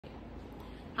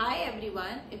Hi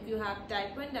everyone, if you have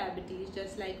type 1 diabetes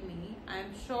just like me, I am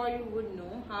sure you would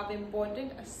know how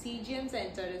important a CGM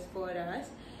sensor is for us.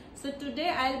 So today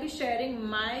I'll be sharing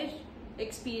my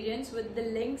experience with the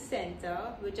Linx Sensor,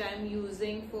 which I am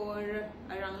using for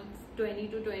around 20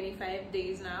 to 25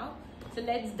 days now. So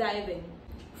let's dive in.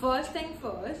 First thing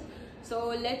first, so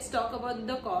let's talk about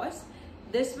the cost.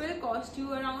 This will cost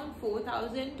you around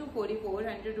 4,000 to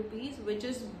 4,400 rupees, which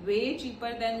is way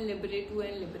cheaper than Libre 2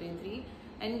 and Libre 3.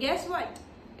 And guess what?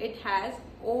 It has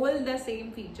all the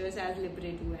same features as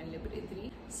Libre 2 and Libre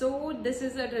 3. So this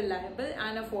is a reliable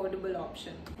and affordable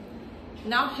option.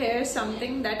 Now here's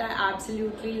something that I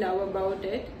absolutely love about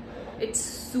it. It's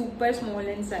super small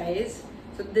in size.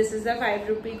 So this is the 5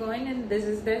 rupee coin and this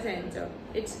is the sensor.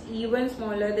 It's even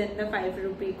smaller than the 5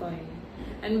 rupee coin.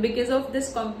 And because of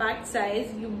this compact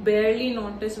size, you barely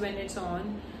notice when it's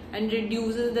on and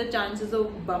reduces the chances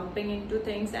of bumping into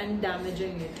things and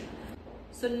damaging it.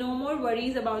 So no more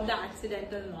worries about the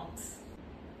accidental knocks.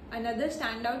 Another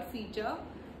standout feature,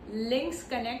 Linx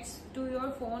connects to your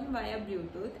phone via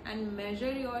Bluetooth and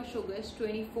measure your sugars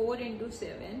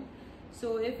 24/7.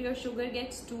 So if your sugar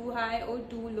gets too high or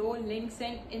too low, Linx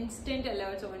send instant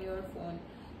alerts on your phone.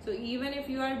 So even if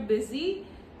you are busy,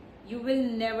 you will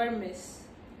never miss.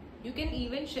 You can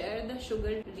even share the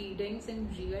sugar readings in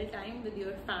real time with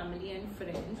your family and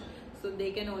friends, so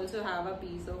they can also have a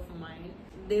peace of mind.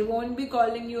 They won't be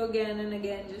calling you again and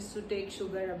again just to take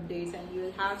sugar updates, and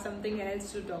you'll have something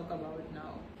else to talk about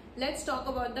now. Let's talk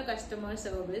about the customer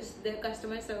service. Their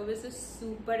customer service is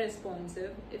super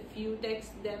responsive. If you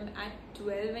text them at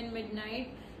 12 in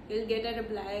midnight, you'll get a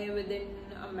reply within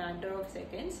a matter of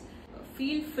seconds.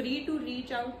 Feel free to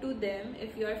reach out to them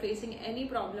if you are facing any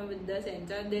problem with the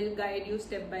sensor. They'll guide you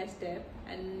step by step,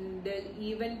 and they'll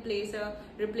even place a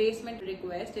replacement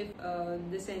request if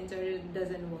the sensor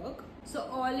doesn't work. So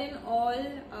all in all,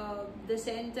 the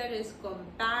sensor is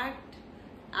compact,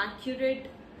 accurate,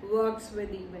 works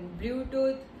with even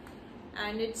Bluetooth,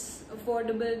 and it's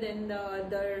affordable than the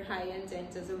other high-end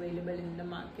sensors available in the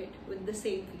market with the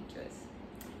same features.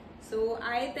 So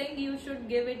I think you should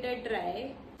give it a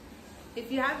try. If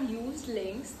you have used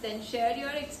Linx, then share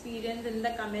your experience in the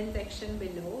comment section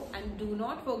below, and do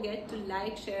not forget to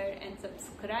like, share and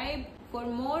subscribe for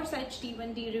more such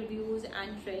T1T reviews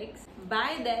and tricks.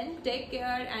 By then, take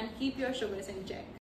care and keep your sugars in check.